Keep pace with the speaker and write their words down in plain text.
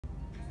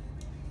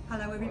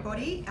Hello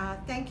everybody,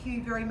 thank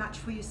you very much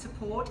for your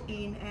support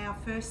in our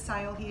first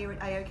sale here at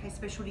AOK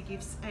Specialty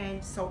Gifts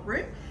and Salt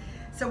Room.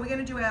 So we're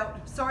going to do our,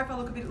 sorry if I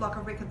look a bit like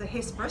a wreck of the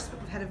Hesperus, but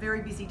we've had a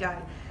very busy day.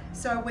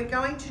 So we're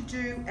going to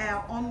do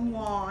our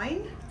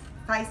online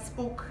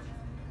Facebook,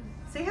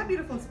 see how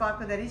beautiful and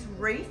sparkly that is,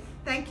 Wreath.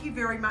 Thank you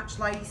very much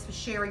ladies for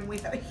sharing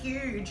with a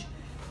huge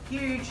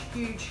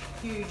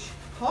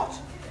pot.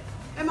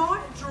 Am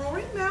I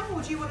drawing, Mel,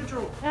 or do you want to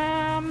draw?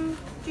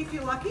 Do you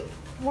feel lucky?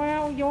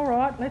 Well, you're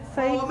right. Let's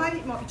see. Oh, maybe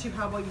it might be too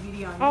hard while you're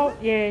videoing. Oh,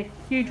 yeah.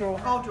 You draw.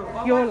 I'll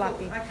draw. You're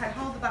lucky. Okay,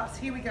 hold the buttons.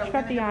 Here we go. She's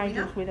got the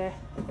angels with her.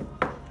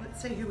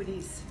 Let's see who it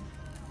is.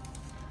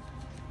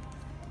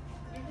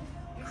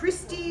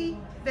 Cristy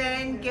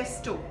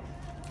Vangestel.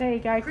 There you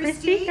go,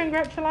 Cristy.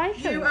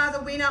 Congratulations. You are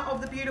the winner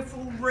of the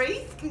beautiful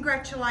wreath.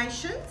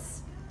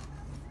 Congratulations.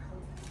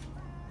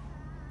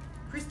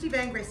 Cristy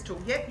Vangestel.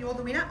 Yep, you're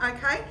the winner.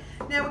 Okay.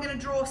 Now we're going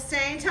to draw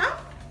Santa.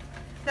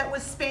 That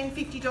was spend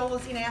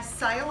 $50 in our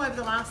sale over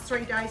the last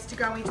 3 days to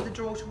go into the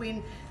draw to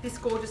win this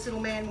gorgeous little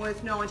man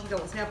worth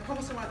 $90. Now,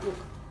 promise I won't look.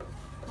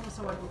 Promise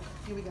I won't look.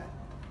 Here we go.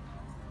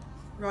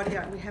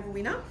 Rightio, we have a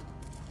winner.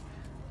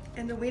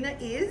 And the winner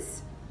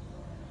is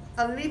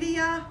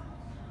Olivia,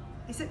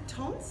 is it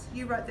Tones?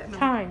 You wrote that, Mel.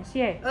 Tones,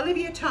 yeah.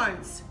 Olivia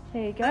Tones.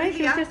 There you go.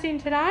 Olivia. She's just in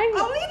today.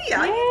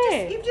 Olivia,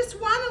 yeah. you've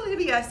just won,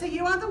 Olivia. So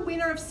you are the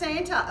winner of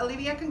Santa.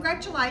 Olivia,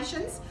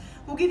 congratulations.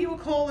 We'll give you a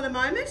call in a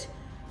moment.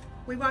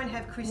 We won't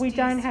have Christy's, we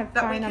don't have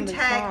but phone we can numbers.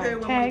 tag her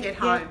when we get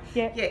home.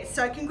 Yeah.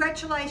 So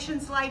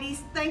congratulations,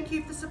 ladies. Thank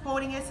you for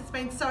supporting us. It's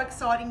been so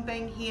exciting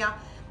being here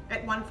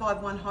at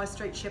 151 High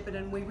Street,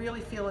 Shepparton. We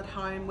really feel at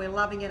home. We're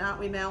loving it, aren't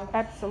we, Mel?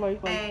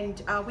 Absolutely.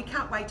 And we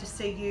can't wait to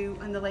see you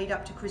in the lead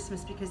up to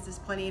Christmas because there's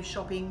plenty of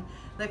shopping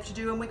left to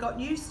do. And we've got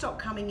new stock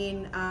coming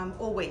in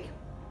all week.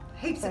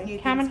 Heaps of new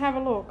things. Come and have a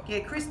look.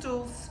 Yeah,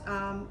 crystals,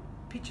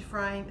 picture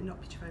frame, not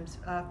picture frames,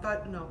 what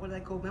are they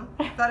called, Mel?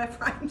 Photo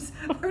frames.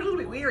 We're a little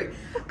bit weary.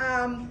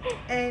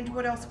 And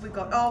what else have we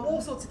got? Oh, all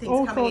sorts of things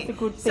all coming in. All sorts of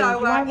good things.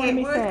 So,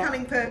 yeah, worth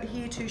coming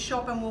here to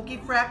shop, and we'll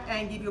gift wrap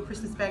and give you a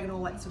Christmas bag and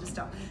all that sort of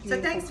stuff.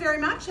 So thanks very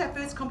much, our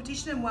first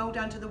competition, and well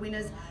done to the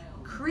winners,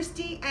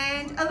 Cristy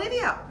and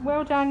Olivia.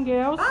 Well done,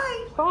 girls.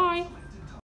 Bye. Bye.